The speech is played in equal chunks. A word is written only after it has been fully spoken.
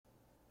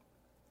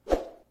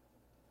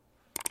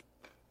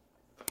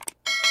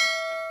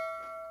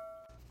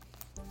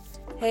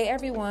Hey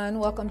everyone,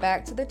 welcome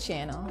back to the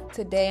channel.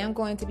 Today I'm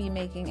going to be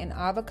making an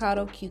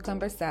avocado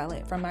cucumber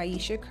salad from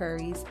Ayesha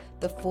Curry's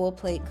The Full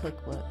Plate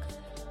Cookbook.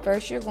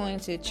 First you're going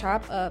to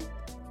chop up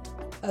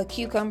a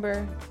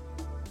cucumber.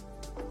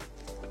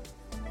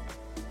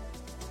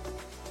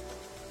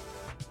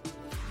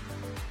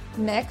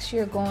 Next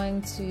you're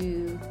going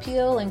to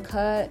peel and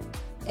cut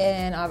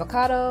an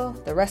avocado.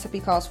 The recipe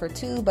calls for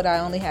 2, but I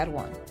only had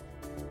 1.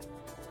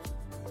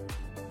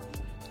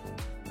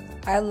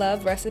 I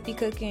love recipe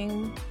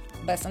cooking,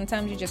 but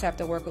sometimes you just have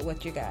to work with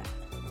what you got.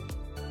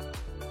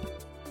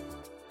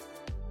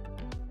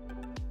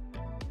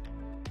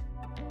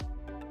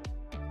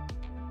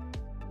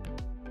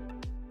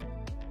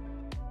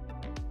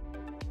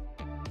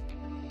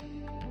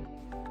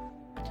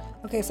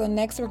 Okay, so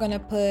next we're going to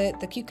put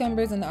the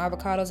cucumbers and the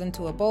avocados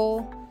into a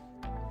bowl.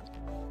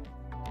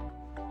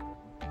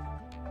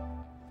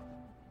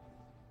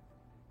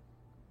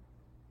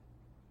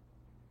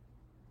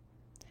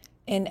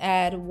 And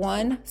add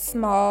 1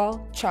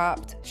 small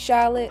chopped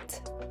shallot,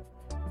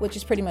 which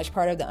is pretty much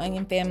part of the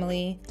onion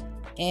family,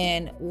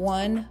 and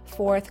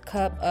 1/4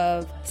 cup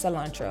of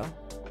cilantro.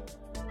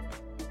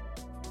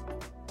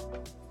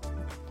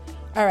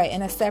 All right,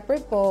 in a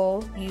separate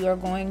bowl, you are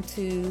going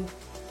to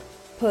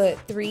put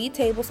 3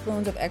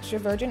 tablespoons of extra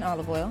virgin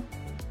olive oil.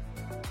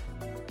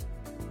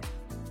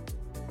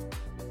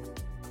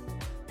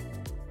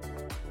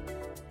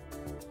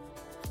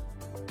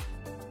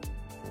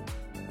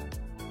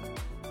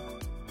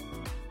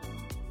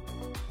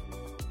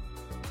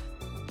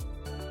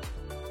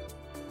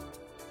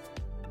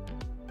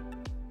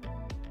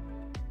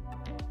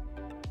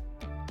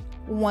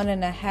 One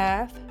and a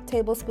half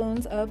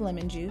tablespoons of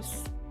lemon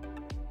juice.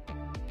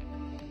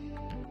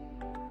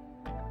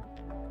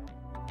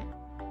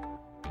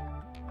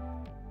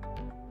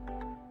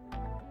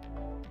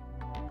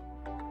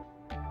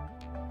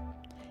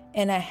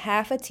 And a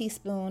 1/2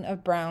 teaspoon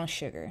of brown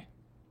sugar.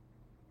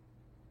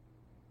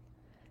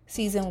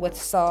 Season with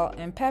salt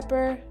and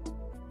pepper.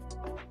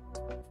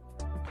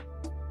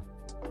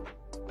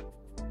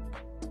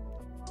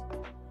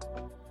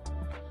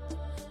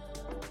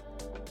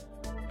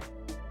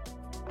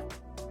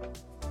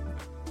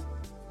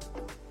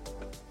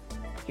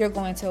 You're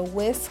going to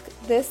whisk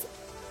this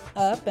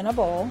up in a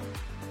bowl.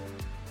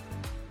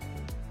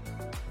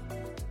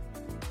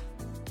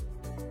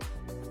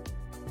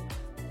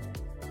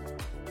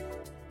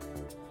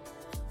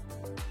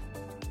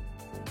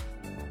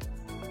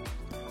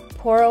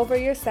 Pour over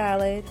your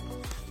salad.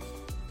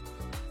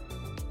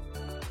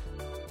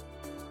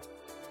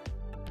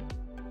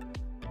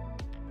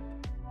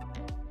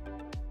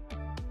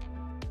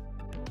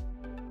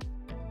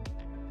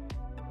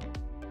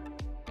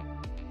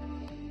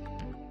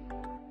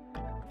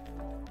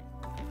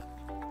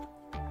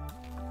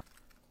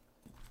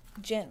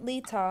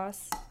 Gently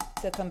toss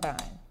to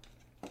combine.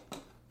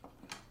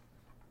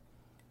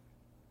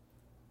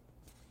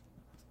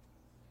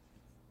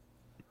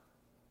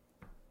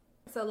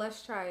 So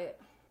let's try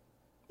it.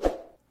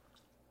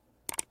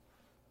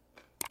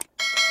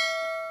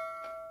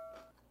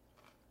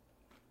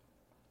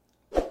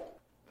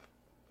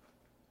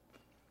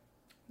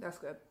 That's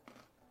good.